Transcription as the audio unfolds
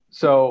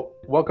So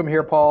welcome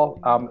here, Paul.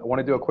 I want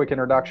to do a quick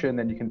introduction,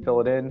 then you can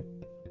fill it in.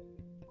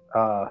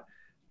 Uh,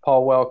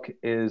 Paul Welk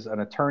is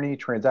an attorney,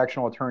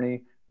 transactional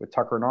attorney with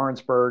Tucker and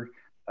Arensberg.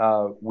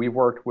 We've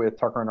worked with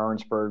Tucker and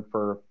Arensberg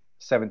for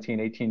 17,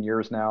 18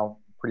 years now,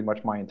 pretty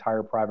much my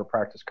entire private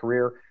practice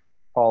career.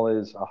 Paul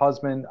is a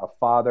husband, a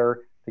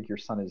father. I think your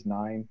son is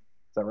 9. Is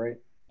that right?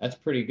 That's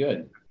pretty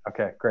good.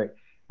 Okay, great.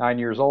 9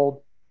 years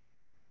old.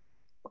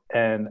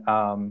 And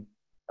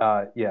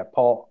yeah,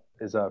 Paul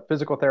is a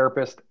physical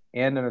therapist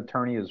and an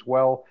attorney as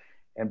well.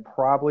 And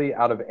probably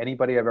out of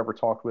anybody I've ever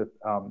talked with,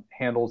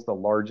 handles the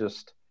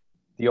largest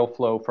deal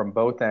flow from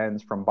both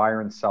ends, from buyer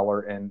and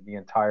seller, in the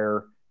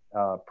entire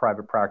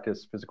private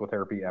practice physical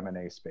therapy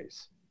M&A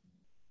space.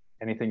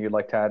 Anything you'd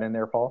like to add in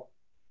there, Paul?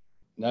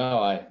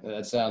 No,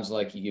 that sounds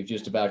like you've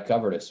just about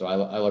covered it. So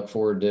I look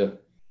forward to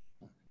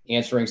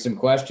answering some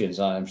questions.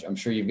 I'm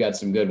sure you've got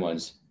some good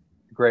ones.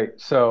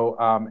 Great. So,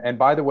 and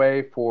by the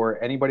way,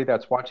 for anybody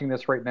that's watching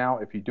this right now,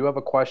 if you do have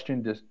a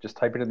question, just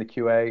type it in the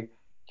Q&A,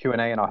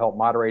 and I'll help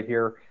moderate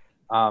here.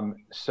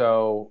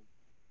 So,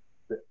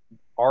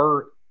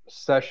 our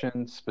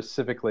session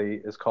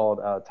specifically is called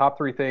Top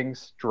 3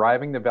 Things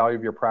Driving the Value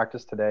of Your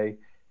Practice Today,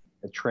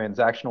 a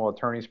Transactional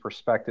Attorney's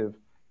Perspective.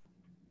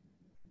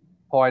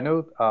 Paul, I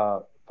know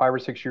 5 or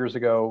 6 years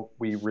ago,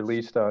 we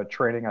released a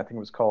training. I think it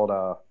was called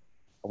I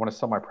Want to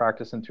Sell My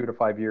Practice in 2 to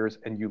 5 Years.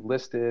 And you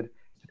listed,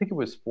 I think it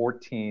was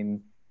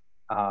 14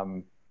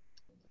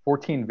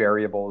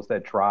 variables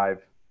that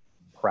drive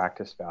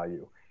practice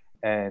value.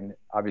 And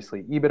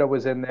obviously, EBITDA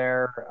was in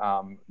there,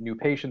 new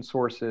patient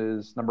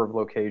sources, number of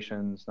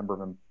locations,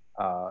 number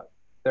of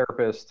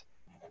therapists,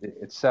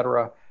 et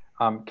cetera.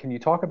 Can you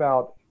talk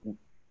about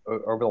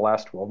over the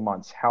last 12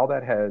 months how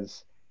that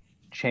has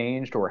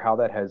changed, or how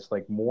that has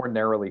like more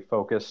narrowly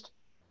focused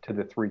to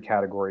the 3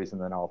 categories?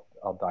 And then I'll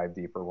dive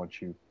deeper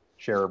once you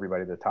share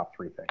everybody the top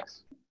 3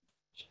 things.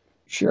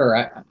 Sure.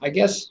 I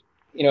guess,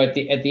 at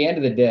the end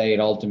of the day, it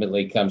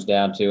ultimately comes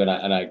down to,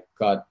 and I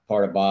caught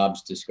part of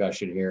Bob's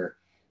discussion here,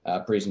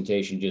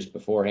 presentation just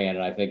beforehand,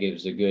 and I think it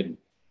was a good,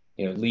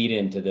 lead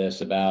into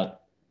this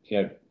about,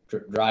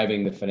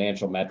 driving the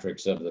financial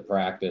metrics of the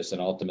practice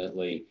and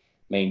ultimately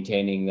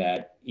maintaining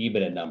that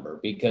EBITDA number.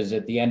 Because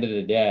at the end of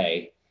the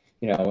day,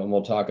 and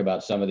we'll talk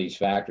about some of these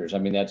factors. I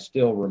mean, that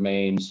still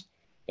remains,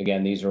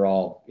 again, these are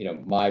all,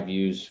 my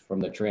views from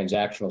the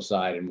transactional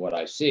side and what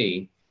I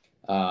see.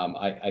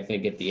 I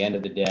think at the end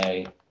of the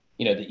day,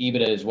 the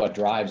EBITDA is what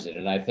drives it.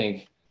 And I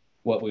think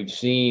what we've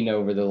seen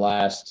over the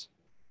last,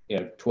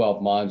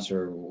 12 months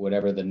or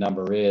whatever the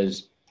number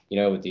is,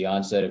 with the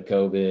onset of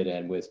COVID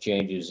and with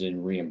changes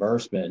in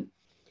reimbursement,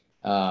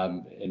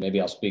 and maybe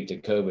I'll speak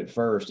to COVID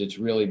first, it's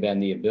really been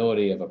the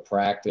ability of a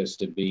practice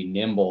to be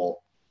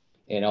nimble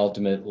and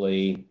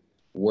ultimately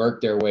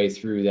work their way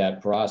through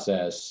that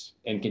process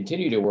and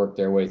continue to work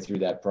their way through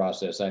that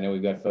process. I know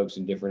we've got folks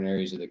in different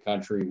areas of the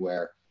country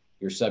where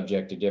you're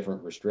subject to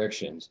different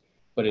restrictions,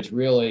 but it's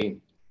really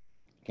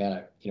kind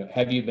of,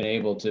 have you been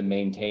able to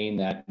maintain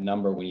that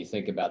number when you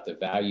think about the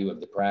value of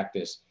the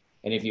practice?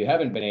 And if you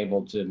haven't been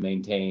able to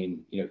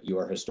maintain,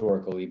 your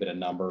historical EBITDA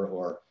number,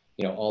 or,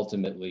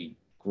 ultimately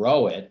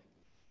grow it,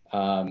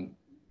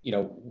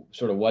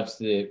 sort of what's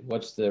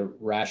the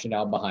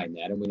rationale behind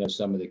that? And we know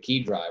some of the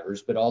key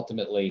drivers, but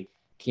ultimately,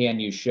 can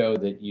you show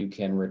that you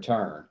can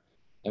return?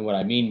 And what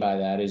I mean by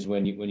that is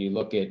when you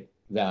look at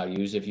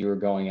values, if you were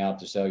going out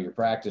to sell your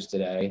practice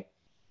today,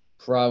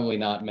 probably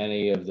not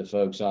many of the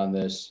folks on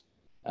this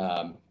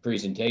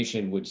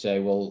presentation would say,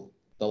 well,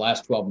 the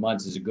last 12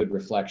 months is a good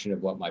reflection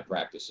of what my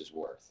practice is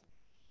worth.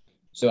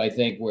 So I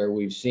think where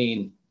we've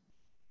seen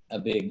a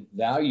big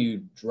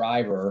value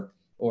driver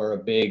or a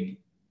big,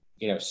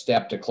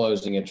 step to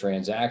closing a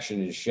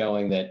transaction is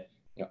showing that,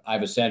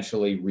 I've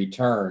essentially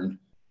returned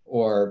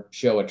or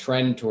show a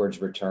trend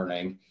towards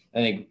returning. I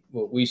think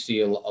what we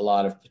see a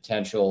lot of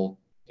potential,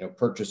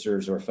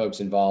 purchasers or folks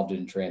involved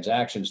in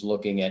transactions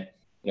looking at,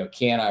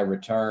 can I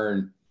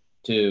return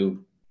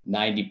to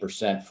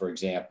 90%, for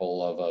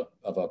example,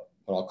 of a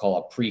what I'll call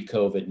a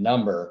pre-COVID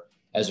number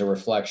as a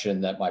reflection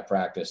that my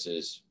practice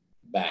is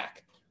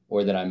back,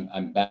 or that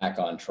I'm back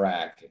on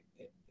track,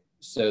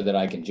 so that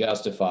I can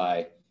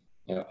justify,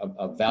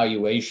 a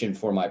valuation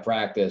for my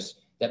practice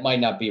that might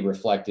not be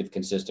reflective,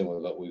 consistent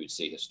with what we would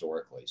see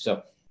historically.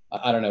 So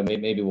I don't know,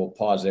 maybe we'll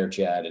pause there,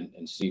 Chad,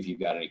 and see if you've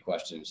got any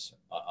questions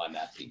on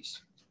that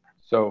piece.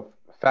 So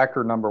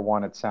factor number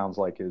 1, it sounds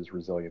like, is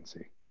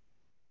resiliency,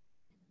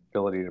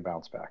 ability to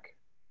bounce back.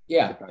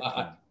 Yeah,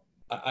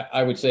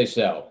 I would say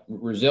so.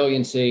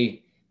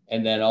 Resiliency,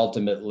 and then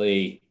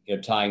ultimately,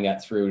 tying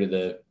that through to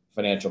the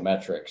financial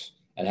metrics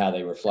and how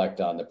they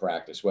reflect on the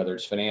practice, whether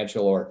it's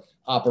financial or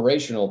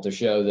operational, to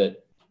show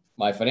that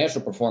my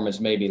financial performance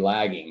may be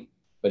lagging,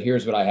 but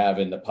here's what I have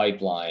in the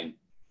pipeline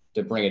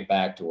to bring it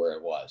back to where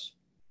it was.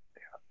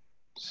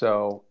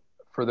 So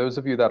for those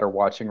of you that are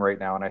watching right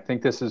now, and I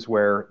think this is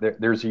where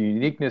there's a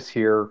uniqueness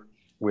here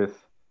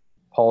with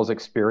Paul's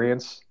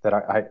experience that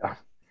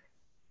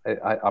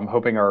I'm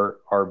hoping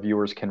our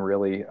viewers can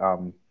really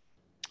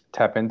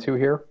tap into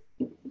here.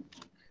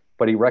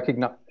 but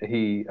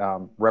he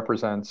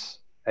represents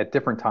at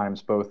different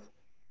times both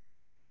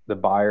the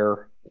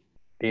buyer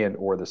and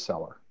or the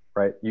seller,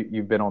 right?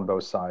 You've been on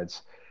both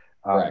sides.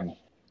 Correct.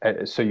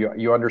 So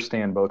you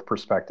understand both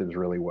perspectives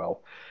really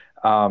well.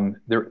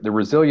 The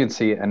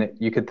resiliency, and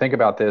you could think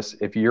about this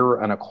if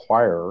you're an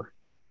acquirer,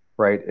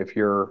 right? If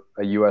you're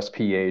a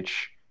USPH,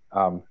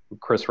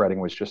 Chris Redding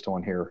was just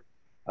on here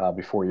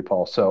before you,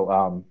 Paul.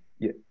 So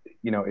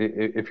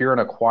if you're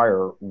an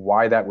acquirer,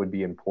 why that would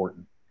be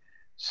important.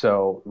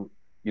 So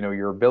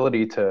your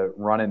ability to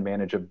run and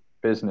manage a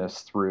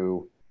business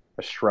through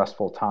a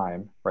stressful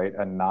time, right?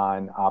 A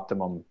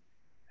non-optimum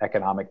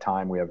economic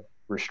time. We have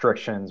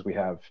restrictions. We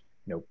have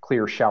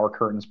clear shower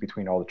curtains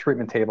between all the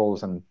treatment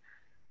tables and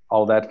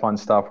all that fun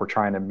stuff. We're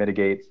trying to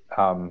mitigate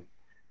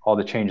all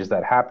the changes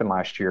that happened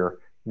last year.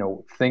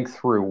 Think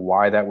through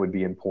why that would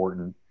be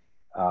important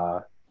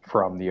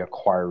from the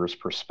acquirer's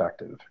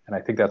perspective. And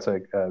I think that's a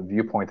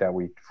viewpoint that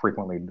we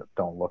frequently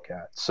don't look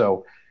at.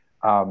 So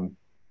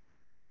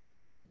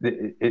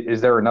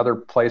is there another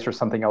place or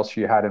something else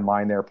you had in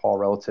mind there, Paul,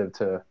 relative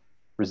to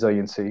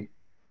resiliency?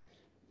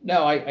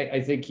 No,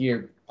 I think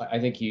you've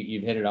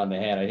hit it on the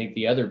head. I think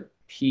the other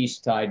piece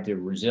tied to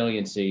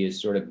resiliency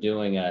is sort of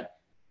doing a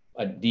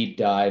deep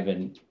dive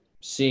and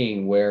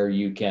seeing where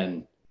you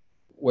can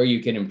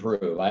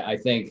improve. I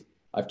think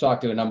I've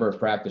talked to a number of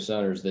practice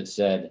owners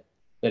that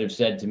have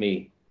said to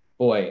me,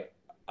 boy,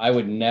 I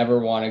would never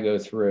want to go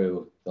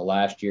through the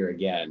last year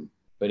again,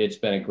 but it's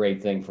been a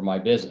great thing for my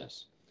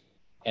business.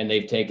 And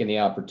they've taken the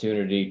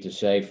opportunity to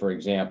say, for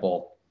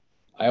example,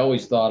 I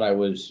always thought I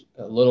was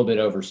a little bit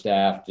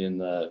overstaffed on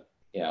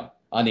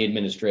the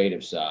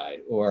administrative side,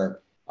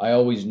 or I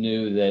always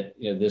knew that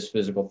this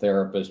physical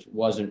therapist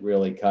wasn't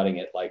really cutting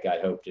it like I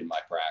hoped in my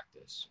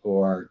practice,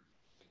 or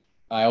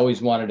I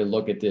always wanted to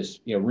look at this,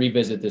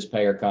 revisit this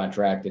payer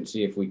contract and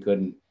see if we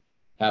couldn't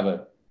have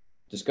a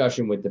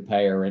discussion with the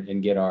payer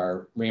and get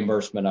our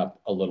reimbursement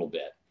up a little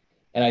bit.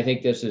 And I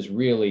think this has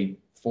really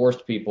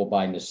forced people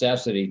by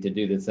necessity to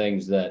do the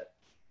things that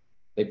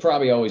they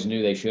probably always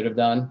knew they should have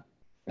done,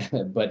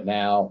 but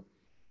now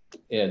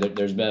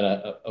there's been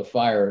a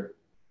fire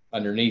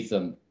underneath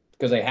them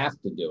because they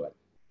have to do it.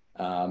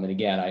 And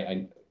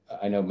again,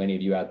 I know many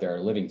of you out there are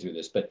living through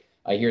this, but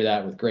I hear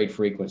that with great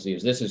frequency.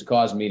 Is this has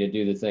caused me to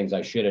do the things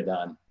I should have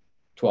done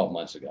 12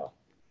 months ago.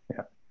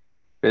 Yeah,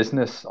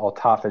 business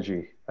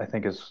autophagy, I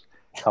think, is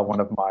how one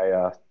of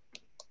my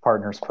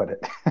partners put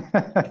it.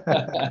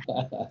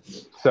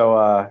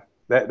 So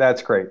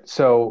that's great.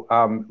 So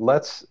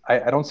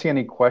I don't see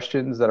any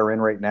questions that are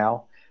in right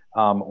now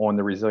on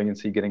the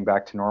resiliency getting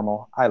back to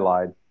normal. I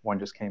lied. One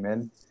just came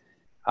in.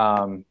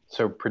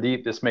 So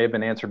Pradeep, this may have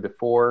been answered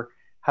before.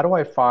 How do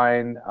I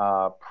find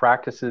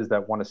practices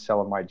that want to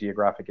sell in my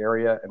geographic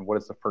area? And what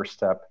is the first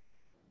step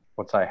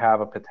once I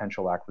have a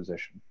potential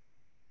acquisition?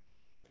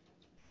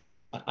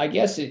 I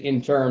guess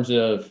in terms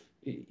of,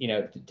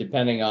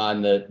 depending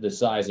on the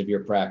size of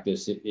your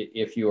practice,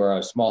 if you are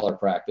a smaller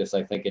practice,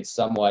 I think it's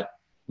somewhat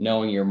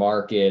knowing your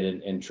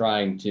market and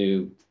trying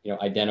to,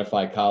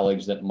 identify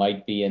colleagues that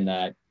might be in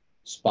that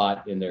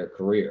spot in their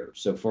career.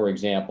 So for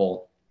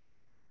example,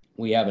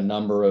 we have a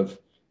number of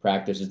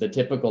practices. The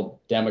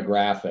typical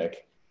demographic,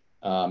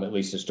 at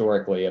least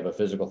historically, of a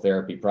physical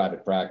therapy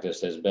private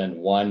practice has been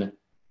one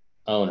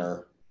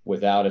owner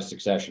without a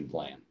succession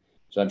plan.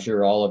 So I'm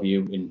sure all of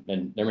you,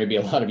 and there may be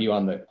a lot of you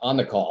on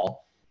the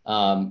call,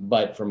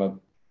 but from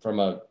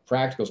a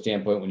practical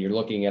standpoint, when you're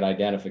looking at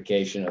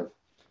identification of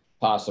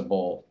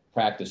possible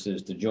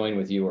practices to join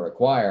with you or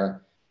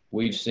acquire,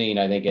 we've seen,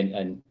 I think,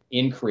 an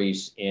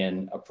increase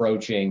in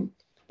approaching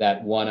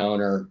that one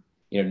owner,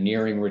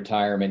 nearing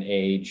retirement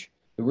age,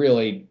 who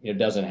really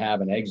doesn't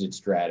have an exit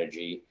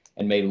strategy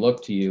and may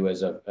look to you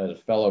as a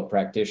fellow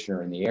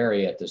practitioner in the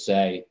area to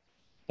say,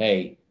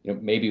 hey,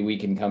 maybe we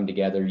can come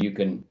together. You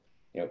can,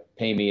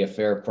 pay me a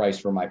fair price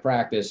for my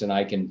practice, and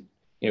I can,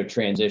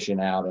 transition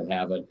out and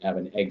have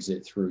an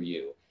exit through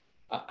you.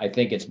 I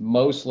think it's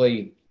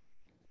mostly,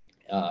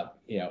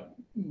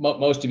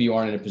 most of you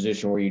aren't in a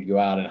position where you'd go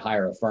out and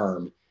hire a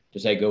firm to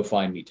say, go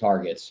find me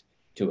targets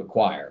to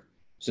acquire.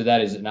 So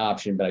that is an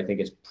option, but I think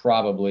it's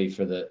probably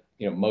for the,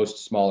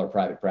 most smaller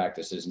private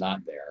practices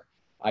not there.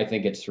 I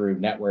think it's through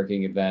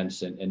networking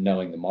events and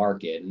knowing the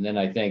market. And then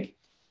I think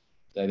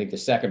the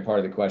second part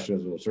of the question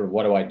was, well, sort of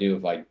what do I do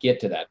if I get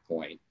to that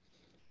point?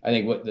 I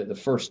think what the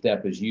first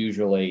step is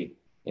usually,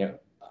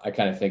 I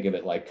kind of think of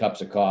it like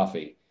cups of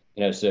coffee.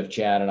 So if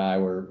Chad and I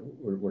were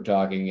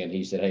talking and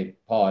he said, hey,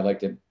 Paul, I'd like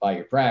to buy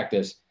your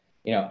practice,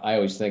 I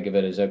always think of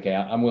it as, okay,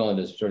 I'm willing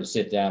to sort of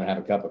sit down and have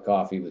a cup of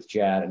coffee with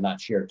Chad and not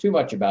share too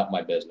much about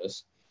my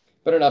business,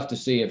 but enough to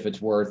see if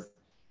it's worth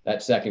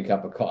that second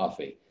cup of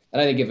coffee.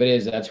 And I think if it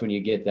is, that's when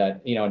you get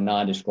that,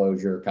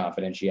 non-disclosure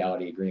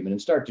confidentiality agreement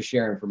and start to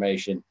share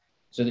information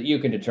so that you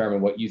can determine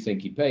what you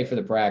think you'd pay for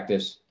the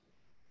practice,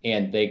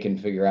 and they can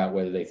figure out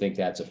whether they think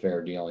that's a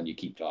fair deal, and you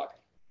keep talking.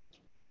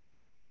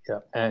 Yeah,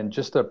 and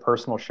just a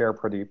personal share,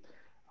 Pradeep.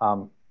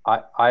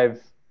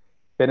 I've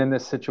been in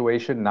this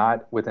situation,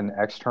 not with an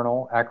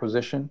external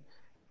acquisition,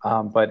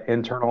 but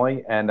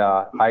internally, and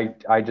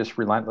I just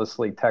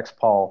relentlessly text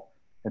Paul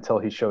until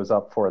he shows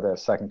up for the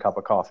second cup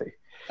of coffee.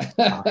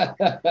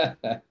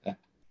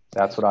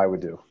 That's what I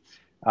would do.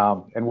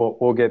 And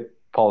we'll get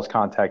Paul's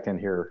contact in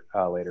here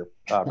later.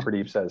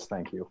 Pradeep says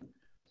thank you.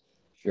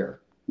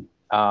 Sure.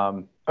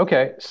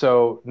 Okay,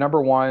 so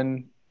number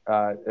one,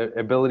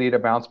 ability to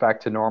bounce back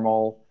to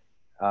normal,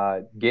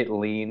 get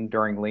lean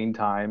during lean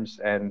times,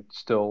 and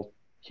still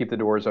keep the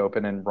doors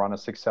open and run a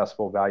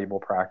successful, valuable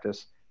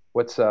practice.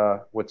 What's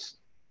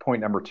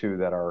point number two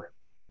that our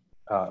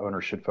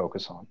owners should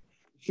focus on?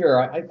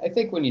 Sure. I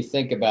think when you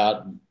think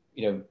about,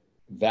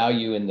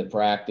 value in the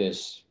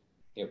practice,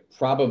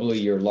 probably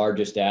your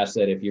largest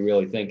asset, if you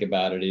really think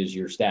about it, is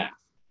your staff.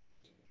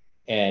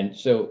 And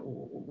so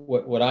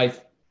what I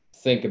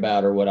think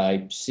about, or what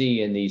I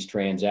see in these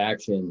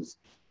transactions,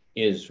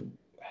 is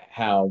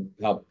how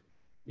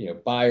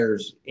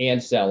buyers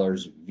and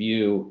sellers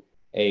view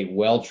a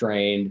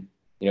well-trained,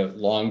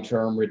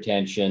 long-term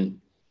retention,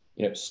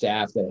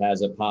 staff that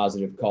has a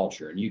positive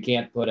culture. And you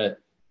can't put a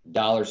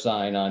dollar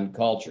sign on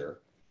culture,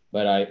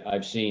 but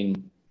I've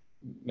seen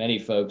many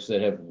folks that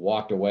have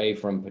walked away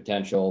from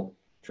potential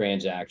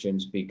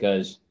transactions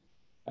because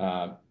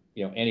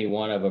any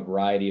one of a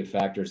variety of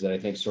factors that I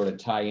think sort of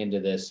tie into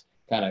this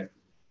kind of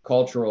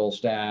cultural,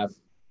 staff,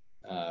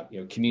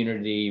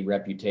 community,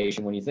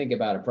 reputation. When you think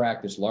about a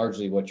practice,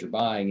 largely what you're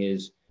buying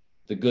is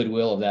the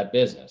goodwill of that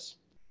business.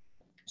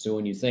 So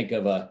when you think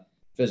of a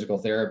physical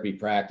therapy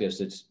practice,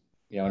 it's,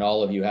 and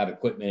all of you have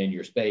equipment in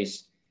your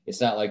space, it's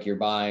not like you're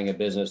buying a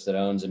business that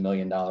owns $1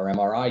 million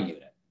MRI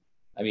unit.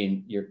 I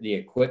mean, the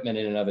equipment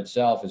in and of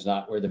itself is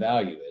not where the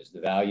value is. The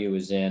value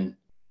is in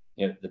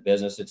the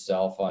business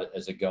itself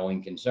as a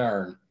going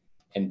concern.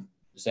 And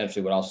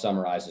essentially what I'll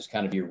summarize is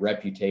kind of your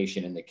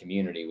reputation in the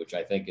community, which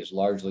I think is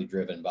largely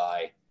driven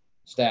by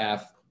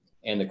staff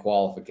and the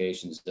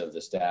qualifications of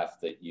the staff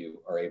that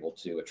you are able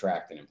to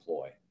attract and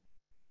employ.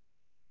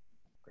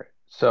 Great.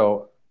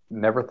 So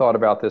never thought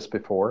about this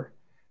before,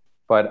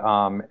 but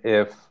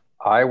if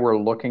I were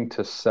looking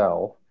to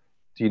sell,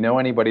 do you know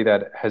anybody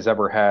that has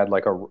ever had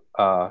like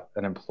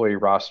an employee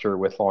roster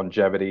with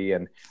longevity?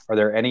 And are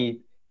there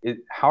any,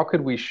 how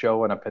could we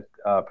show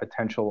a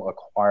potential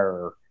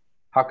acquirer,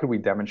 how could we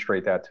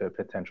demonstrate that to a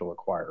potential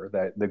acquirer,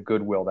 that the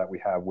goodwill that we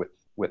have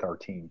with our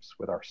teams,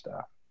 with our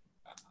staff?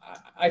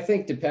 I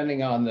think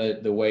depending on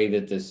the way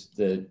that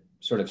the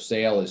sort of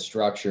sale is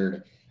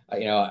structured,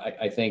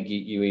 I think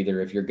you either,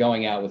 if you're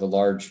going out with a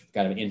large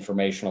kind of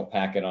informational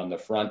packet on the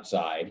front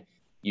side,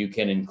 you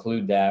can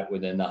include that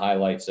within the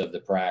highlights of the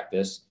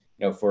practice.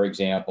 For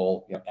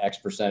example, X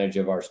percentage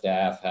of our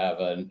staff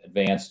have an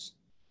advanced,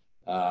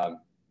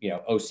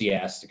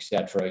 OCS, et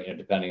cetera,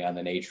 depending on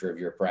the nature of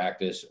your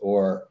practice,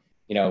 or,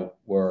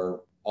 we're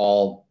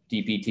all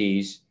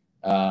DPTs,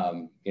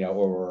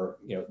 or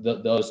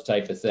those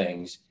type of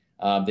things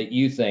that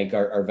you think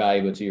are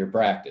valuable to your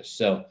practice.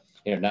 So,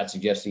 not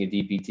suggesting a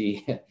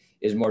DPT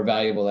is more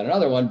valuable than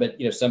another one, but,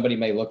 somebody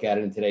may look at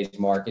it in today's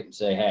market and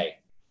say, hey,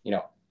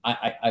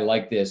 I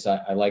like this.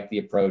 I like the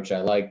approach.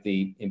 I like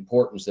the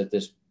importance that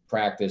this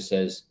practice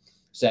has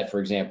set, for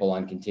example,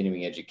 on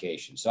continuing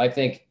education. So I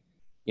think,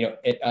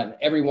 on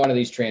every one of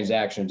these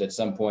transactions, at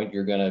some point,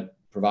 you're going to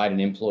provide an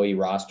employee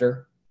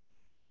roster.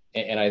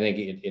 And I think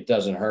it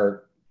doesn't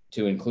hurt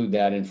to include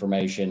that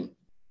information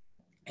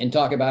and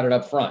talk about it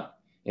up front.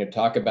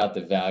 Talk about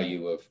the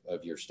value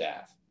of your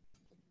staff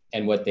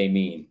and what they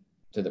mean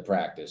to the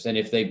practice. And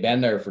if they've been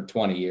there for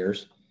 20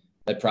 years,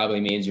 that probably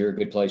means you're a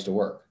good place to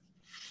work.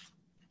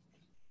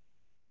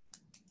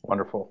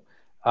 Wonderful.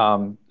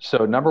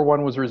 So number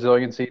one was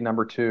resiliency.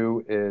 Number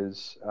two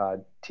is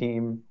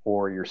team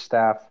or your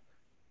staff.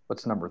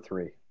 What's number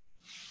three?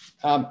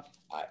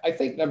 I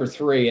think number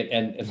three,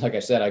 and like I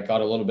said, I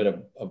caught a little bit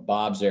of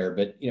Bob's there,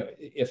 but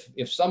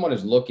if someone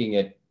is looking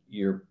at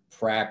your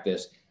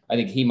practice, I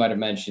think he might have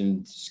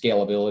mentioned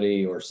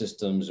scalability or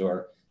systems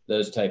or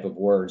those type of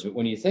words. But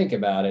when you think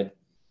about it,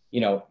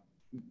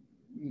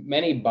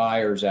 many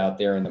buyers out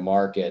there in the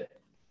market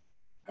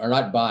are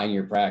not buying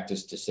your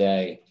practice to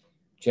say,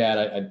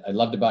 Chad, I'd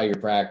love to buy your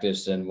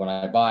practice. And when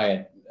I buy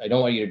it, I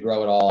don't want you to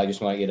grow at all. I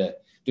just want you to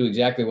do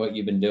exactly what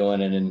you've been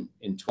doing. And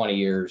in 20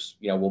 years,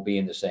 we'll be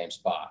in the same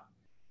spot.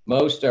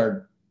 Most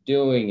are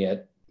doing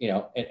it,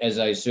 as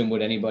I assume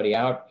would anybody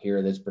out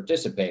here that's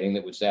participating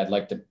that would say, I'd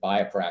like to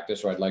buy a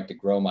practice or I'd like to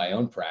grow my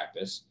own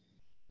practice.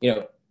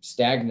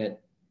 Stagnant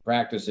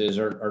practices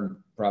are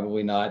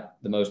probably not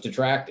the most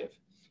attractive.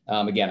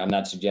 Again, I'm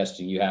not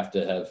suggesting you have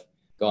to have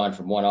gone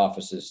from one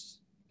office,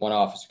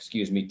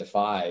 to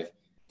 5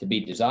 to be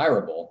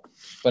desirable.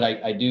 But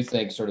I do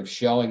think sort of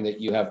showing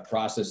that you have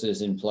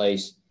processes in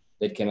place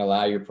that can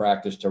allow your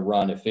practice to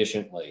run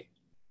efficiently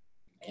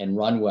and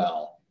run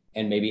well,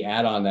 and maybe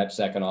add on that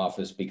second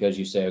office because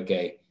you say,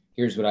 okay,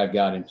 here's what I've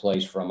got in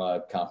place from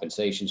a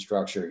compensation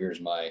structure. Here's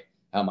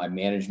how my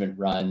management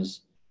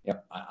runs.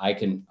 I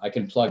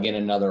can plug in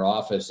another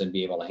office and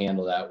be able to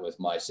handle that with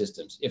my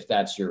systems if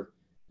that's your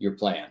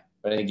plan.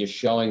 But I think just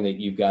showing that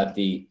you've got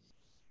the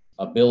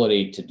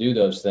ability to do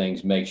those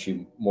things makes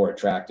you more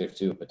attractive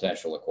to a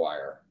potential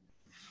acquirer.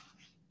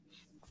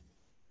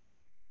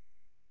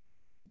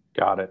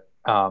 Got it.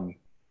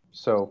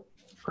 So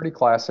pretty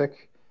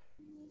classic.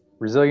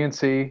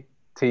 Resiliency,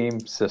 team,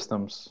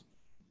 systems.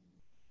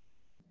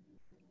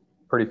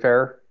 Pretty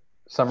fair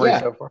summary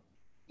so far?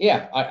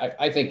 Yeah,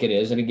 I think it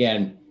is. And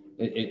again,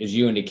 as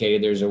you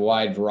indicated, there's a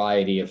wide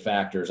variety of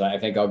factors. I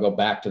think I'll go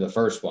back to the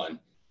first one,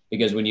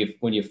 because when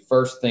you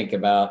first think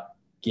about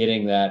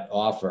getting that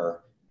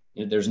offer,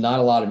 there's not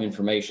a lot of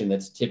information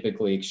that's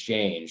typically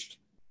exchanged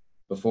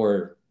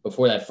before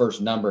that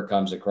first number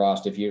comes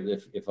across.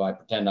 If I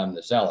pretend I'm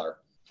the seller,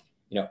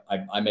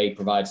 I may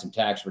provide some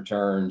tax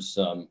returns,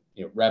 some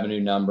revenue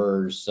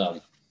numbers,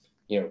 some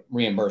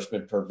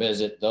reimbursement per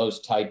visit,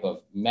 those type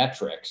of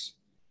metrics.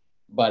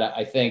 But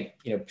I think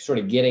sort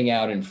of getting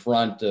out in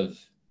front of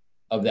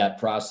that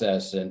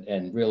process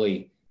and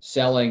really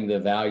selling the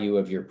value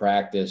of your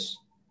practice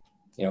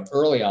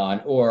early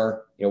on,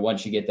 or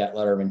once you get that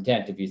letter of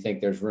intent, if you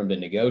think there's room to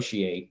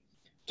negotiate,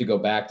 to go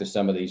back to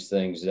some of these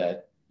things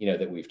that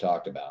that we've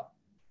talked about.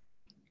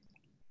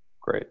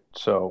 Great.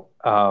 So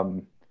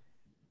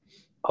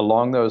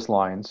along those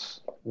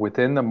lines,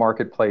 within the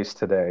marketplace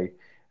today,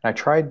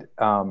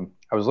 and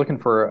I was looking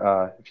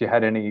for if you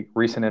had any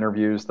recent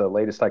interviews. The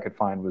latest I could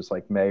find was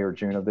like May or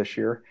June of this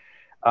year.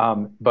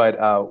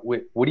 But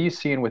what are you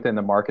seeing within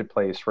the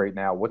marketplace right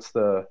now? What's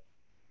the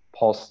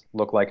pulse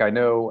look like? I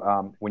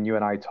know when you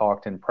and I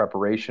talked in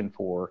preparation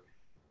for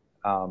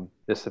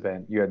this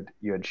event, you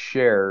had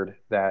shared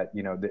that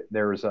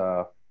there's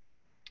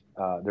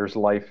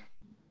life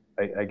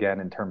again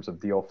in terms of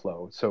deal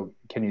flow. So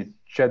can you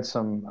shed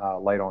some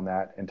light on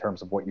that in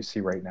terms of what you see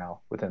right now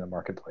within the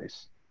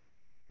marketplace?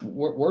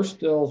 We're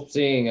still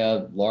seeing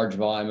a large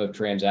volume of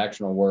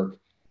transactional work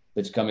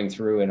that's coming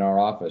through in our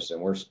office, and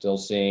we're still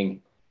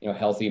seeing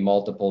healthy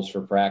multiples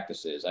for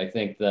practices. I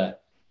think the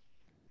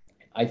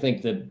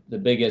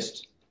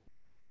biggest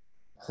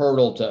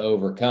hurdle to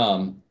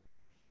overcome,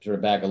 sort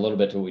of back a little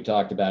bit to what we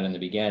talked about in the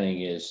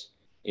beginning,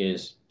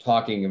 is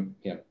talking,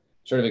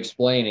 sort of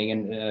explaining,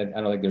 and I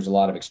don't think there's a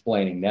lot of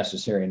explaining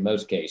necessary in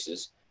most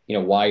cases,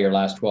 why your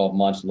last 12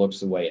 months looks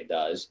the way it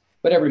does.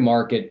 But every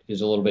market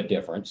is a little bit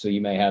different. So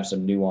you may have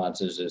some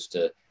nuances as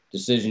to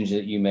decisions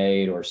that you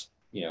made, or,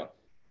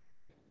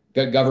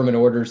 government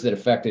orders that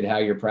affected how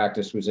your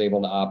practice was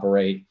able to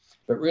operate,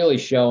 but really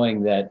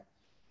showing that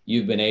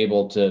you've been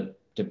able to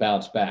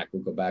bounce back.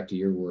 We'll go back to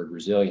your word,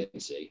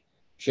 resiliency,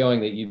 showing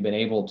that you've been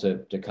able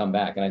to come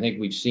back. And I think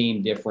we've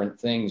seen different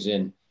things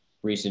in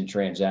recent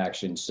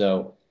transactions.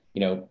 So,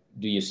 do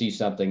you see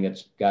something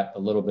that's got a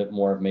little bit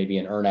more of maybe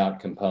an earn-out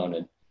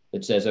component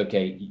that says,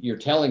 okay, you're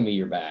telling me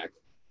you're back.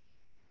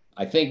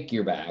 I think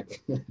you're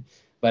back,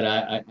 but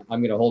I'm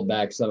going to hold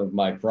back some of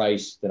my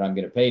price that I'm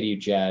going to pay to you,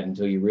 Chad,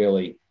 until you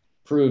really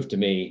prove to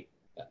me,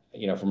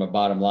 from a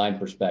bottom line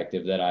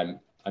perspective, that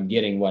I'm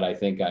getting what I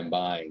think I'm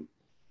buying,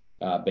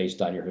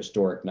 based on your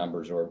historic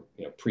numbers, or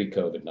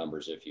pre-COVID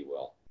numbers, if you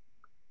will.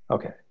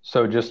 Okay,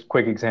 so just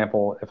quick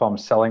example: if I'm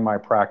selling my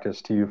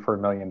practice to you for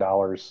 $1 million,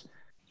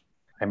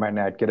 I might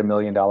not get $1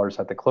 million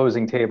at the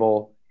closing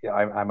table.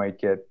 I might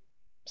get,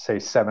 say,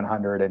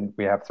 700, and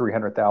we have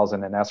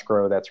 300,000 in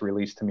escrow that's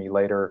released to me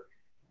later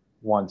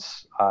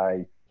once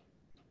I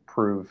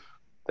prove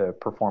the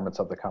performance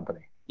of the company.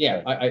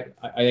 Yeah, I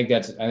think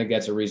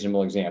that's a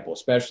reasonable example,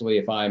 especially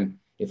if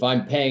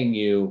I'm paying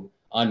you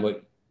on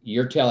what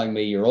you're telling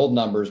me your old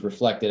numbers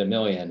reflected $1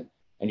 million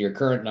and your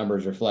current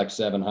numbers reflect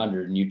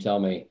 700, and you tell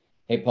me,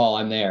 hey, Paul,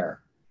 I'm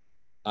there.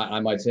 I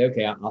might say,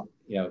 okay, I'll,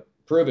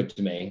 prove it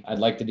to me. I'd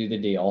like to do the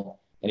deal.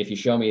 And if you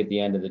show me at the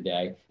end of the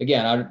day,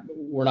 again,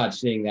 we're not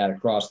seeing that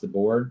across the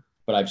board,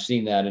 but I've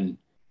seen that in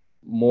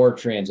more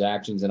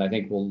transactions. And I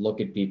think we'll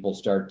look at people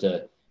start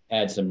to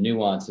add some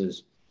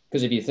nuances,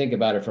 because if you think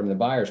about it from the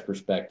buyer's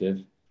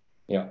perspective,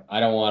 I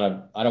don't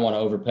want to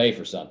overpay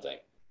for something.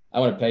 I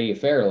want to pay you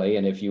fairly.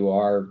 And if you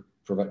are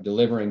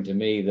delivering to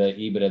me the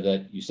EBITDA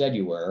that you said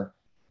you were,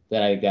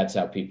 then I think that's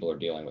how people are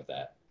dealing with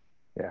that.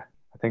 Yeah,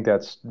 I think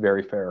that's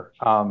very fair.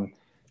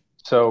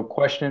 So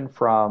question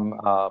from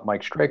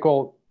Mike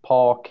Strakel.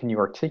 Paul, can you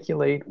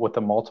articulate what the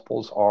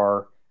multiples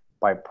are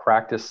by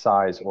practice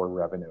size or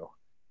revenue?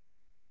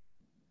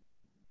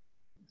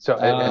 So,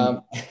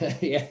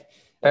 yeah.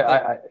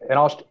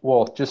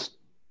 Well, just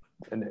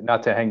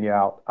not to hang you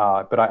out,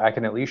 but I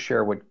can at least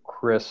share what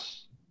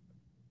Chris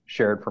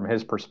shared from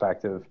his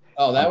perspective.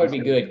 Oh, that would be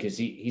good, because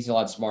he's a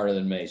lot smarter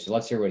than me. So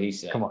let's hear what he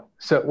said. Come on.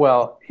 So,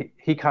 well,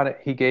 he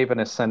gave an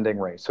ascending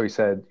rate. So he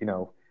said,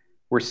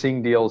 we're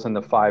seeing deals in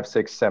the 5,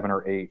 6, 7,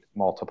 or 8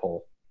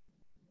 multiple.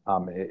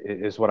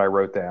 Is what I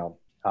wrote down.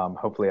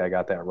 Hopefully I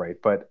got that right,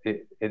 but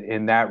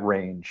in that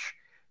range.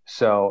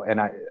 So,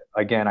 and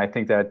I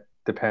think that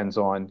depends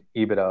on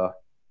EBITDA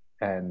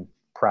and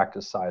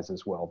practice size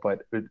as well.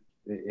 But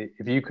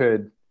if you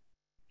could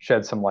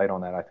shed some light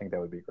on that, I think that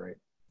would be great.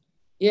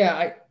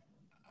 Yeah,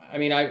 I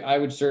mean, I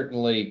would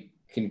certainly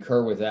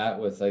concur with that.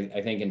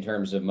 I think in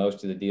terms of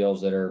most of the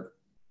deals that are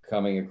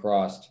coming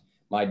across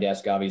my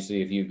desk,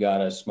 obviously, if you've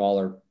got a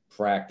smaller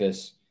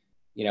practice,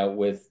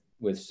 with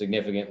with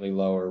significantly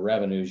lower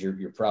revenues,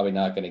 you're probably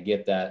not going to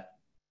get that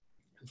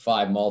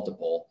 5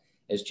 multiple.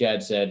 As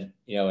Chad said,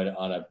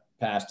 on a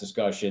past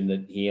discussion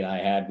that he and I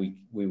had,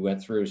 we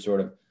went through sort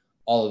of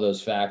all of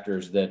those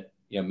factors that,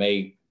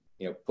 may,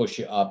 push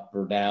you up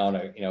or down,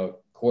 a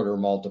quarter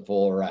multiple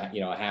or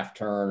a half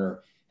turn,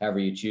 or however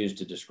you choose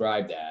to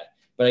describe that.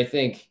 But I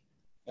think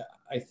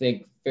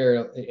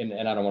fair,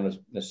 and I don't want to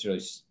necessarily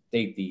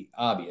state the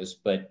obvious,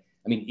 but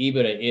I mean,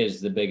 EBITDA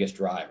is the biggest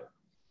driver.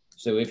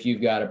 So if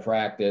you've got a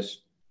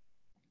practice,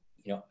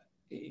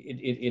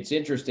 it's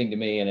interesting to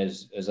me, and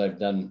as I've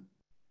done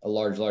a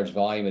large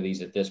volume of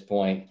these at this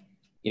point,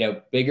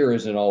 bigger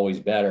isn't always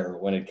better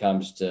when it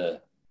comes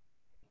to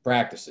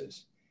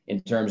practices in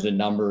terms of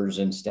numbers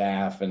and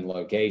staff and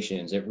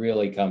locations. It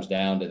really comes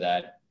down to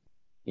that,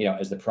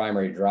 as the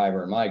primary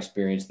driver in my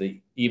experience, the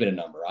EBITDA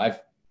number.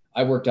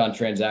 I've worked on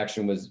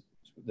transactions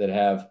that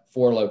have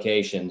 4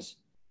 locations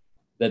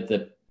that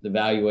the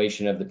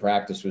valuation of the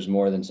practice was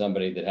more than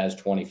somebody that has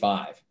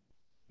 25,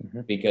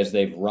 because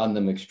they've run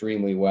them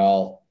extremely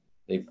well.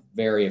 They're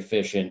very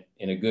efficient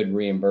in a good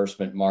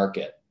reimbursement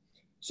market.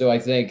 So I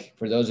think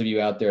for those of you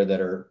out there that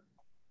are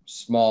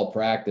small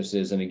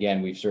practices, and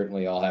again, we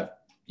certainly all have,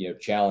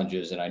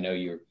 challenges, and I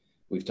know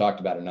we've talked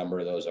about a number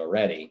of those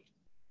already.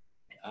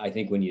 I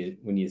think when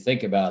you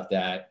think about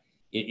that,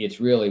 it's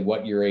really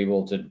what you're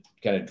able to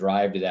kind of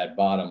drive to that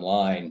bottom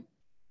line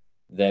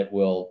that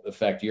will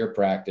affect your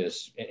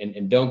practice.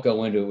 And don't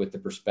go into it with the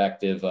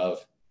perspective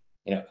of,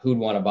 who'd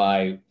want to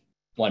buy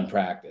one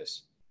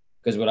practice.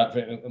 Because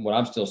what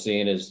I'm still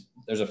seeing is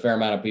there's a fair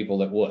amount of people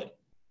that would,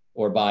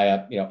 or buy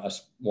a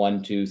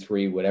 1, 2,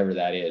 3, whatever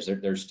that is.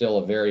 There's still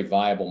a very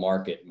viable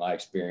market, in my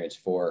experience,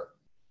 for,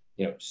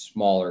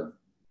 smaller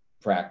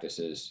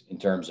practices in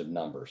terms of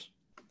numbers.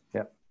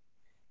 Yep.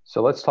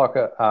 So let's talk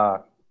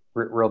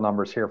real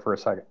numbers here for a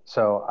second.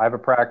 So I have a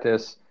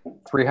practice,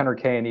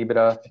 300K in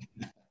EBITDA.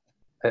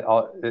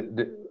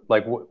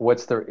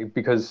 What's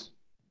because,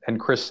 and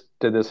Chris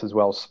did this as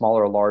well,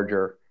 smaller or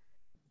larger,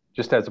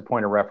 just as a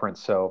point of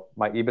reference. So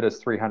my EBITDA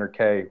is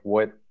 300K.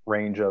 What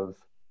range of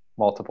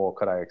multiple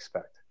could I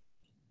expect?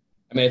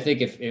 I mean, I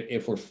think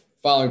if we're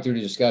following through the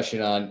discussion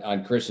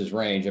on Chris's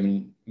range, I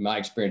mean, in my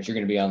experience, you're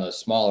going to be on the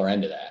smaller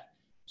end of that.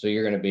 So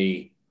you're going to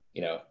be,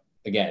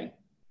 again,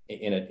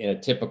 in a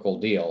typical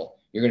deal,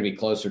 you're going to be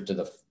closer to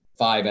the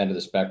 5 end of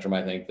the spectrum,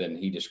 I think, than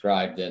he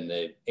described, than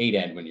the 8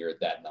 end when you're at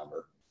that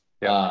number.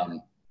 Yeah.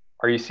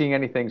 Are you seeing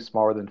anything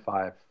smaller than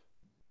 5?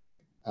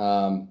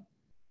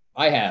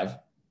 I have,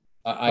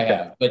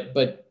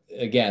 but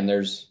again,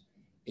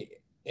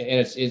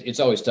 it's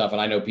always tough.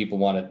 And I know people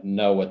want to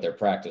know what their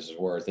practice is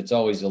worth. It's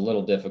always a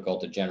little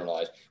difficult to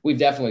generalize. We've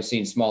definitely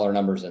seen smaller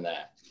numbers than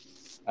that.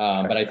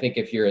 But I think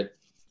if you're at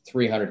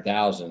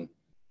 300,000,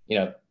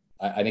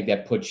 I think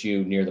that puts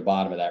you near the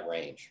bottom of that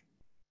range.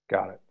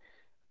 Got it.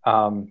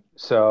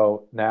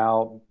 So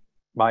now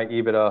my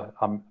EBITDA,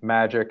 I'm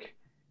magic,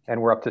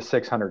 and we're up to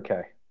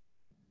 600K.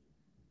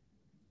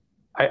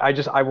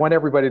 I want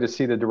everybody to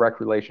see the direct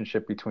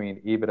relationship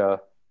between EBITDA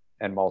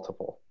and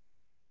multiple.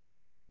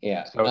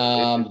 Yeah.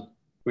 So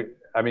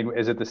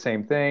is it the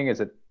same thing? Is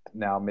it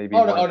now maybe?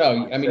 No.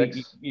 I mean,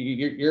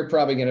 you're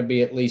probably going to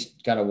be at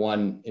least kind of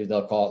one,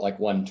 they'll call it like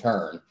 1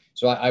 turn.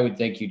 So I would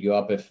think you'd go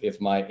up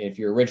if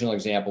your original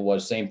example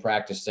was same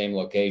practice, same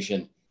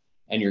location,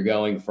 and you're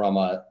going from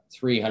a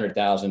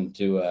 300,000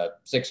 to a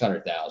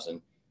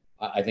 600,000.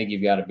 I think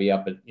you've got to be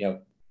up at,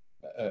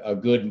 a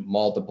good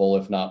multiple,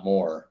 if not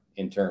more,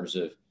 in terms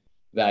of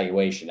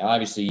valuation. Now,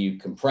 obviously you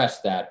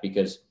compress that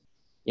because,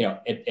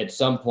 at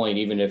some point,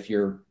 even if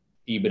your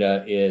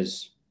EBITDA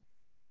is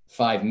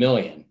 5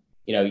 million,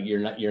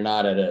 you're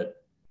not at a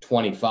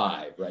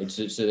 25, right?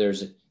 So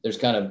there's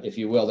kind of, if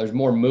you will, there's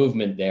more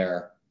movement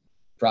there,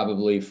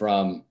 probably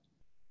from,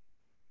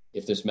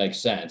 if this makes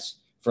sense,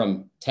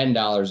 from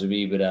 $10 of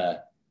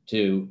EBITDA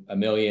to $1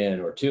 million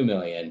or 2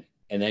 million,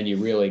 and then you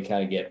really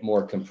kind of get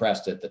more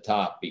compressed at the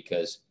top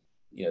because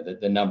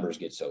the numbers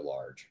get so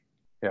large.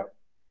 Yeah,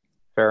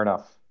 fair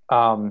enough.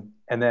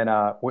 And then,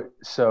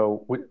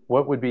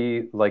 what would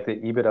be like the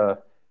EBITDA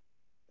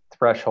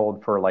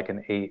threshold for like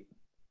an 8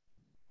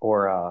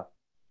 or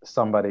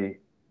somebody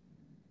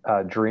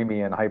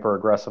dreamy and hyper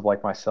aggressive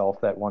like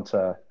myself that wants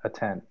a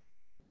 10?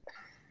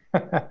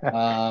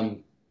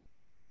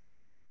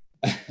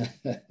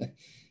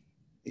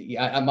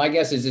 Yeah, my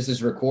guess is this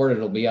is recorded.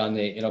 It'll be on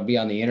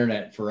the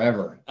internet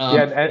forever.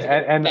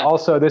 And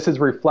also this is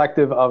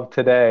reflective of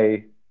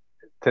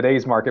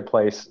today's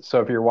marketplace. So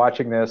if you're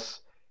watching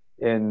this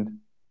in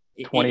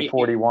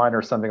 2041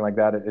 or something like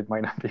that, it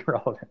might not be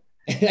relevant.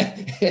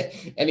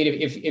 I mean,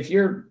 if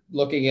you're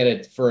looking at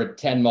it for a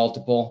 10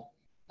 multiple,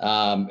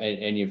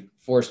 and you've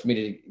forced me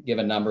to give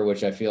a number,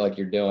 which I feel like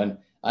you're doing,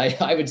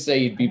 I would say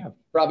you'd be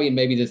probably in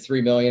maybe the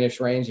 3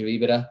 million-ish range of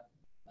EBITDA.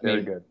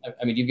 Very good.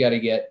 I mean, you've got to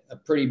get a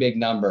pretty big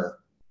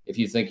number if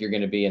you think you're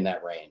going to be in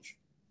that range.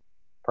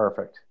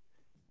 Perfect.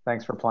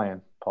 Thanks for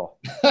playing, Paul.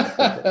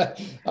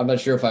 I'm not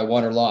sure if I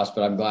won or lost,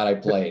 but I'm glad I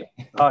played.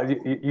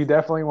 You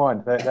definitely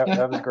won.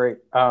 That was great.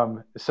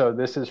 So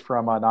this is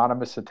from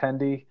anonymous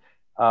attendee.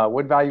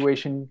 What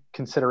valuation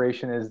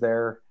consideration is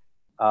there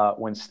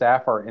when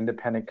staff are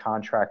independent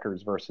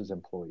contractors versus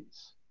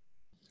employees?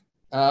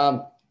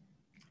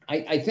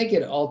 I think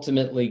it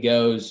ultimately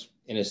goes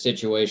in a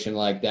situation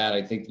like that.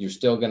 I think you're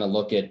still going to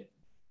look at,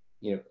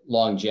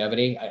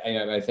 longevity.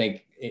 I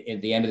think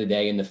at the end of the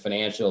day, in the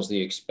financials,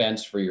 the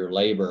expense for your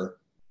labor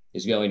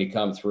is going to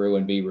come through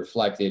and be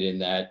reflected in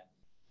that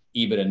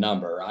EBITDA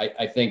number.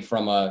 I think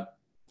from a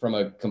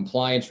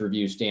compliance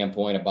review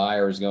standpoint, a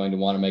buyer is going to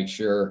want to make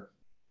sure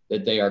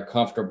that they are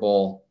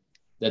comfortable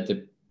that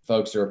the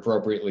folks are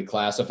appropriately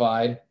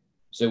classified.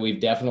 So we've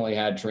definitely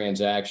had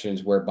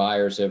transactions where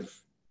buyers have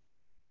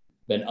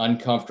been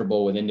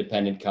uncomfortable with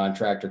independent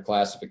contractor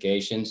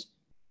classifications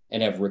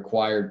and have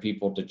required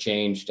people to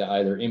change to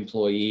either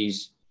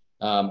employees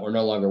or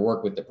no longer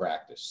work with the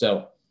practice.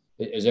 So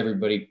as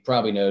everybody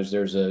probably knows,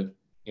 there's a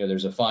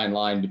fine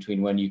line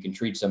between when you can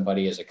treat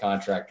somebody as a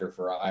contractor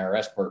for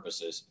IRS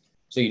purposes.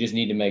 So you just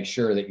need to make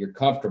sure that you're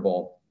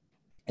comfortable.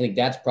 I think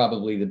that's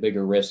probably the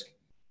bigger risk.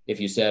 If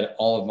you said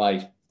all of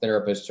my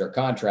therapists are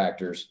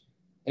contractors,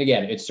 and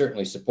again, it's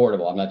certainly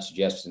supportable. I'm not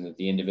suggesting that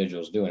the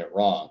individual is doing it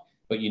wrong,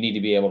 but you need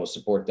to be able to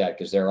support that,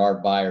 because there are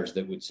buyers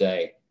that would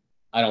say,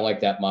 I don't like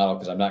that model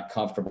because I'm not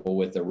comfortable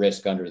with the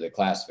risk under the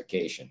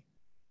classification.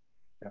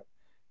 Yeah,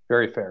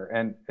 very fair.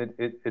 And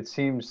it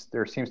seems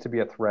there seems to be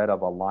a thread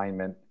of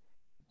alignment.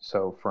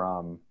 So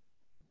from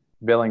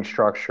billing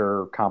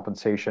structure,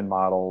 compensation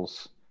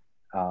models,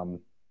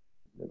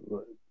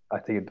 I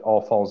think it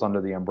all falls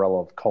under the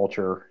umbrella of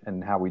culture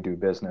and how we do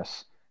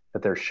business,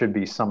 that there should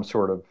be some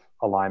sort of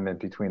alignment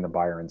between the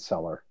buyer and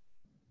seller.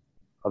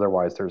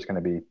 Otherwise, there's going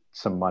to be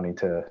some money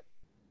to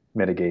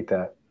mitigate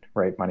that,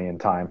 right? Money and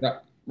time.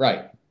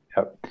 Right.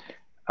 Yep.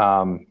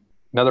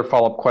 Another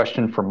follow-up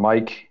question from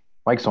Mike.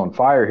 Mike's on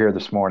fire here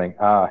this morning.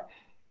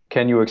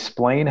 Can you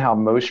explain how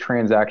most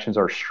transactions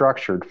are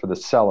structured for the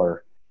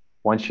seller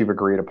once you've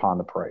agreed upon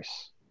the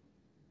price?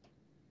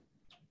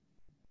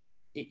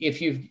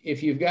 If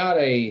you've got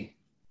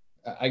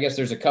I guess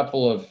there's a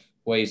couple of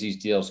ways these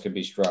deals could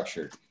be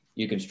structured.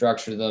 You can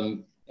structure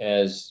them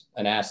as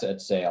an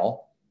asset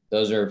sale.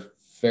 Those are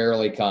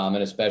fairly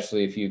common,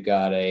 especially if you've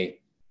got a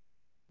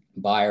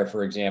buyer,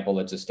 for example,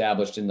 that's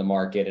established in the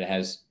market and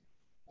has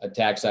a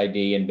tax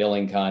ID and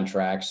billing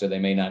contracts, so they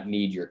may not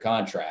need your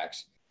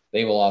contracts.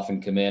 They will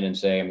often come in and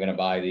say, I'm going to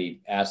buy the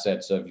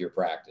assets of your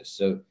practice.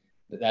 So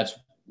that's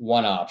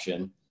one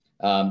option.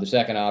 The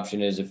second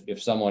option is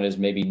if someone is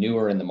maybe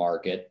newer in the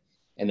market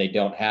and they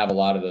don't have a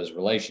lot of those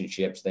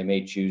relationships, they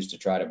may choose to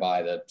try to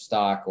buy the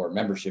stock or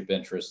membership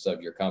interests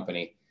of your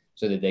company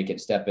so that they can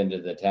step into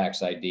the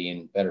tax ID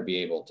and better be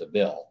able to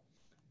bill.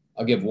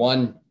 I'll give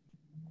one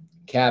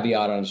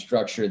caveat on a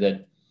structure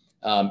that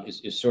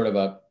is sort of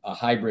a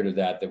hybrid of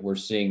that we're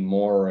seeing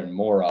more and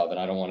more of. And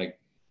I don't want to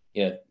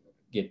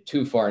get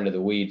too far into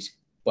the weeds,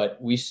 but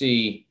we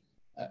see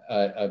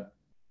a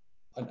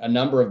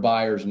number of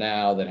buyers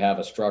now that have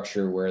a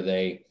structure where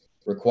they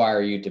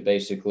require you to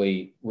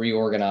basically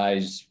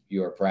reorganize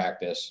your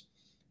practice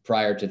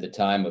prior to the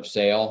time of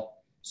sale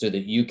so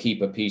that you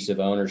keep a piece of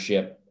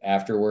ownership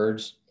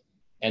afterwards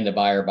and the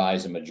buyer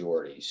buys a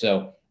majority.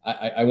 So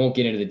I won't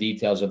get into the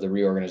details of the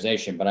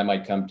reorganization, but I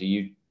might come to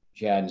you,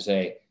 Chad, and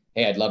say,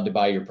 hey, I'd love to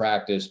buy your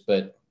practice,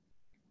 but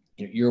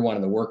you're one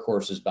of the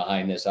workhorses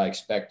behind this. I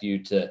expect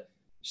you to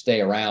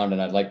stay around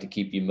and I'd like to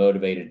keep you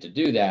motivated to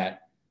do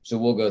that. So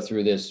we'll go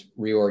through this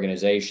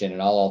reorganization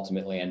and I'll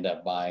ultimately end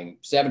up buying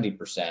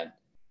 70%,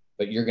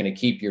 but you're going to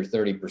keep your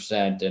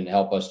 30% and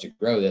help us to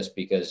grow this,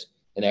 because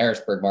in the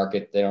Harrisburg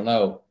market, they don't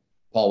know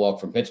Paul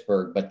Welk from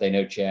Pittsburgh, but they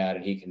know Chad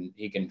and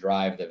he can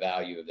drive the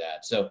value of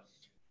that. So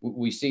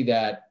we see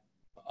that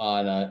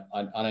on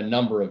a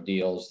number of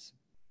deals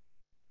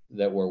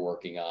that we're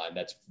working on.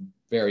 That's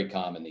very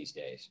common these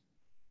days.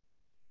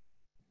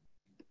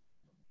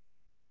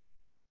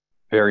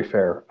 Very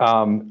fair.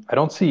 I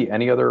don't see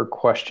any other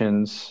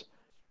questions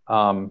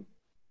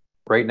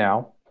right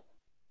now.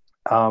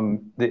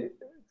 The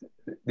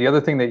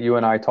other thing that you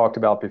and I talked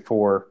about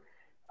before,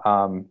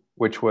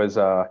 which was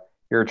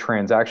you're a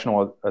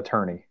transactional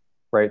attorney,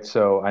 right?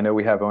 So I know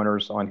we have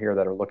owners on here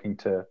that are looking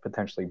to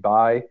potentially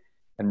buy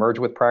and merge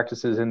with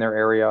practices in their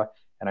area.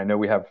 And I know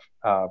we have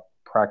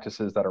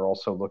practices that are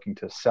also looking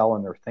to sell,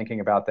 and they're thinking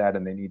about that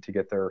and they need to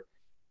get their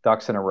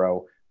ducks in a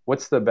row.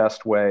 What's the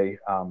best way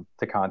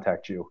to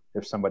contact you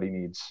if somebody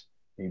needs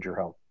your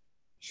help?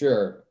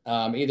 Sure.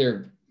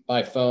 Either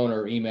by phone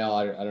or email.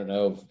 I don't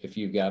know if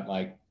you've got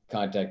my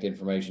contact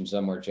information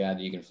somewhere, Chad,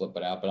 that you can flip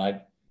it out.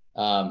 But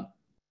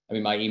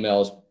my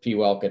email is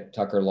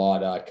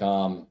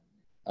pwelk@tuckerlaw.com,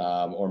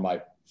 or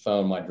my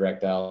phone, my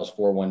direct dial is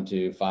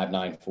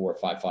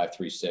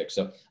 412-594-5536.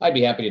 So I'd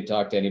be happy to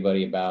talk to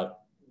anybody about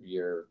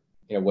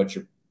what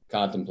you're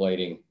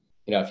contemplating.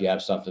 If you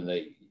have something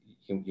that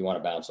you want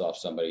to bounce off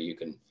somebody, you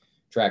can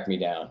track me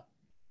down.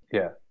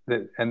 Yeah.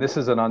 And this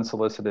is an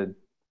unsolicited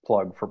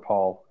plug for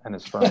Paul and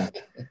his firm.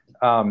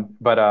 And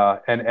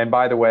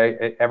by the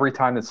way, every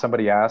time that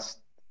somebody asks,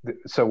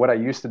 so what I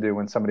used to do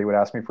when somebody would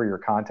ask me for your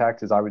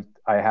contact is I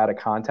had a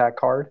contact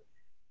card,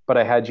 but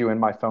I had you in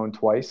my phone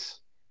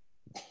twice.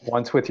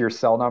 once with your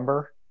cell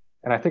number.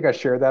 And I think I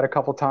shared that a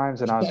couple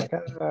times, and I was like,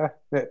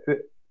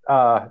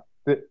 uh,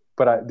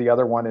 but the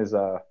other one is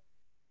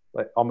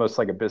like almost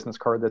like a business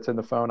card that's in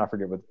the phone. I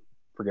forget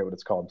what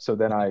it's called. So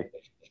then I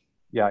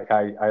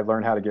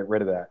learned how to get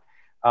rid of that.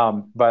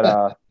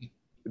 But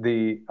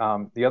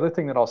the other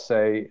thing that I'll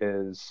say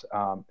is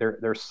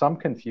there's some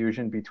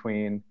confusion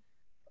between,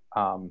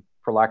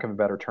 for lack of a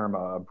better term,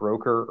 a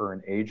broker or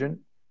an agent,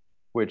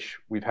 which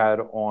we've had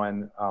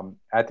on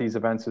at these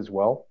events as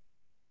well,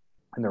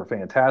 and they're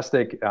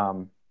fantastic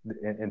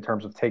in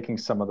terms of taking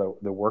some of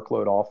the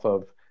workload off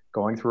of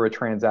going through a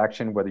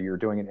transaction, whether you're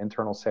doing an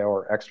internal sale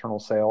or external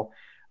sale.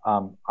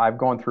 I've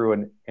gone through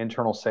an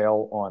internal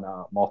sale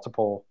on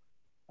multiple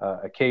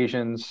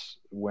occasions,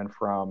 went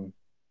from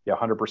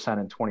 100%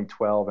 in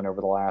 2012, and over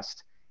the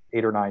last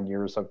 8 or 9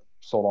 years, I've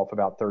sold off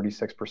about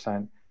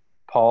 36%.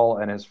 Paul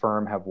and his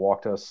firm have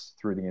walked us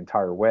through the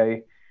entire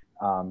way,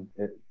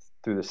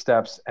 through the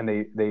steps, and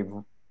they've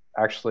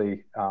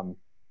actually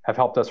have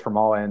helped us from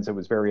all ends. It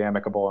was very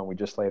amicable, and we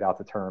just laid out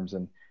the terms,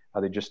 and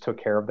they just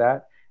took care of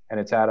that. And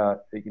it's at a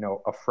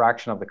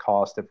fraction of the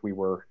cost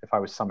if I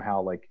was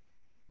somehow like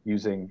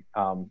using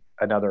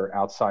another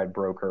outside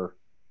broker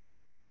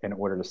in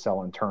order to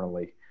sell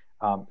internally.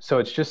 So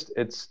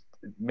it's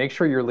make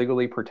sure you're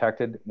legally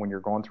protected when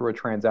you're going through a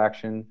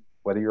transaction,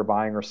 whether you're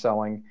buying or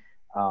selling.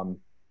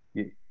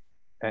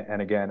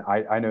 And again,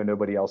 I know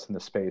nobody else in the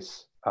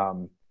space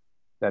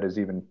that is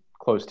even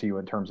close to you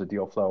in terms of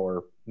deal flow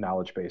or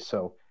knowledge base.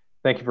 So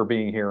thank you for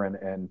being here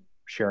and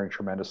sharing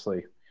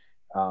tremendously,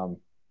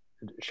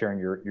 sharing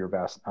your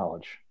vast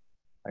knowledge.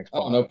 Thanks,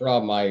 Paul. Oh, no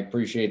problem. I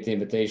appreciate the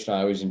invitation.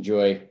 I always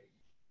enjoy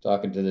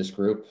talking to this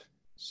group.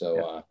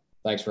 So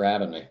thanks for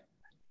having me.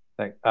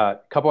 A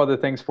couple other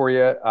things for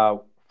you.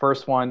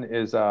 First one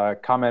is a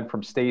comment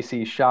from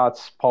Stacy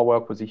Schatz. Paul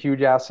Welk was a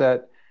huge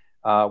asset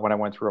when I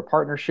went through a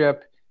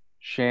partnership.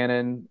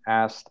 Shannon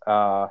asked,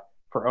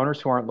 for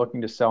owners who aren't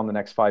looking to sell in the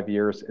next 5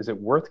 years, is it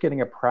worth getting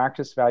a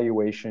practice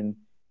valuation,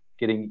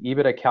 getting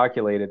EBITDA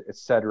calculated, et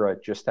cetera,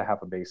 just to have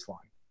a baseline?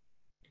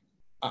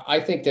 I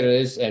think that it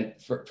is. And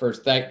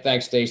first,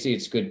 thanks, Stacy.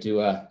 It's good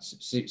to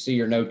see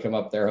your note come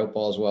up there. Hope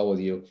all is well with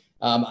you.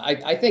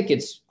 I think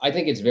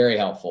it's very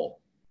helpful,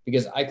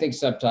 because I think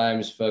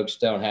sometimes folks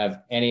don't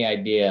have any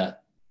idea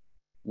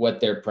what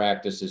their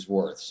practice is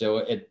worth.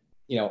 So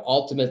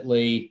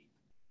ultimately,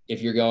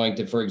 if you're going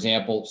to, for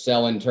example,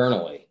 sell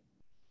internally,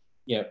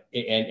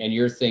 and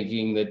you're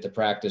thinking that the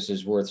practice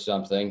is worth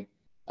something,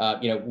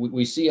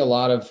 we see a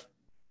lot of,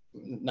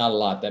 not a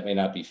lot, that may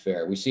not be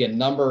fair. We see a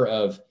number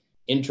of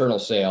internal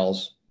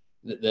sales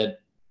that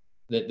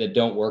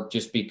don't work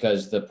just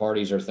because the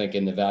parties are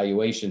thinking the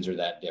valuations are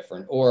that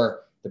different,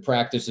 or the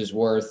practice is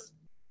worth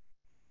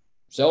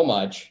so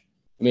much.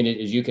 I mean,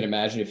 as you can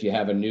imagine, if you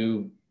have a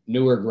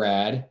newer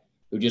grad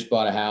who just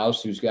bought a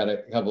house, who's got a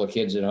couple of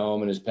kids at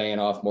home and is paying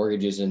off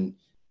mortgages and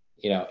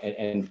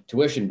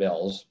tuition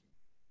bills,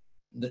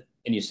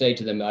 and you say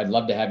to them, I'd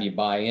love to have you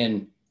buy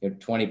in,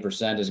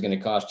 20% is going to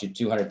cost you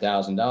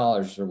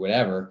 $200,000 or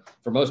whatever.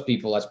 For most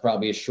people, that's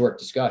probably a short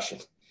discussion.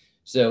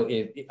 So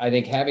I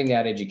think having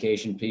that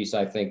education piece,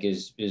 I think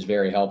is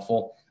very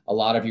helpful. A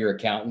lot of your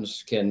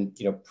accountants can,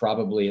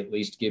 probably at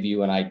least give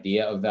you an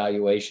idea of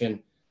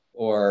valuation,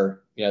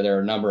 or, there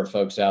are a number of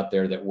folks out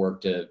there that work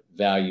to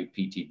value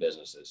PT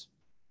businesses.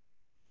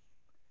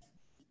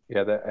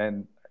 Yeah.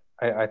 And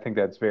I think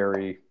that's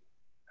very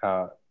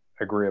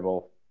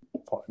agreeable.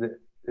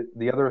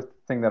 The other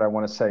thing that I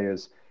want to say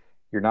is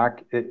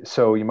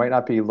so you might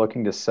not be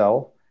looking to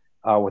sell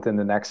within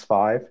the next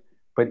 5,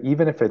 but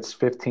even if it's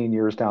 15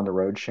 years down the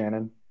road,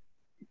 Shannon,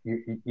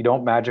 you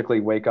don't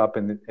magically wake up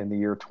in the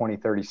year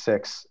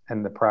 2036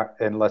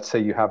 and let's say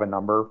you have a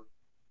number,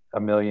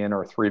 $1 million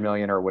or $3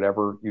 million or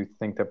whatever you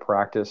think the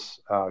practice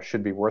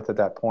should be worth at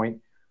that point.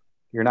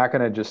 You're not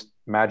going to just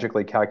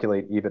magically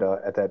calculate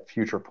EBITDA at that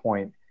future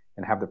point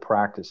and have the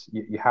practice.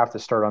 You have to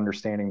start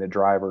understanding the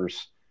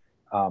drivers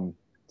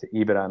to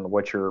EBITDA and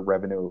what your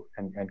revenue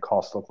and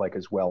costs look like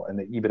as well. And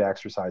the EBITDA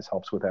exercise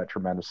helps with that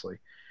tremendously.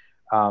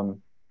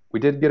 We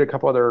did get a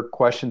couple other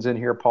questions in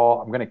here, Paul.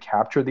 I'm going to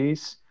capture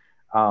these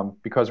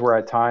because we're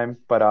at time.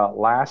 But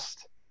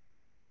last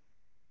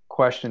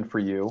question for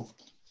you.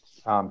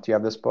 Do you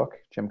have this book,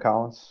 Jim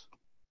Collins?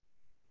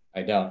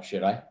 I don't.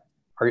 Should I?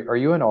 Are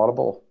you an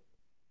Audible?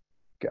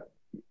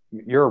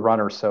 You're a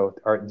runner, so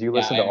do you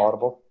listen to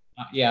Audible?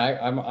 Yeah,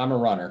 I'm a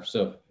runner.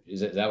 So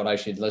is that what I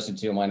should listen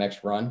to in my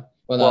next run?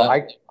 Well, no,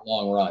 that's a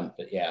long run,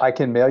 but yeah. I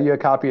can mail you a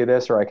copy of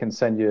this, or I can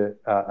send you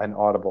an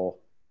Audible.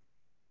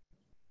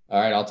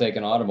 All right, I'll take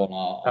an Audible and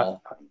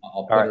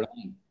I'll put it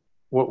on.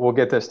 We'll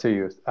get this to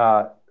you.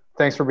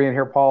 Thanks for being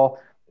here, Paul.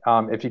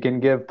 If you can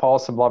give Paul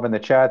some love in the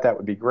chat, that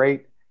would be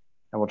great.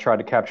 And we'll try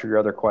to capture your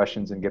other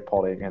questions and get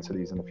Paul to answer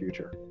these in the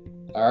future.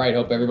 All right.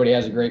 Hope everybody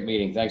has a great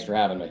meeting. Thanks for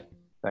having me.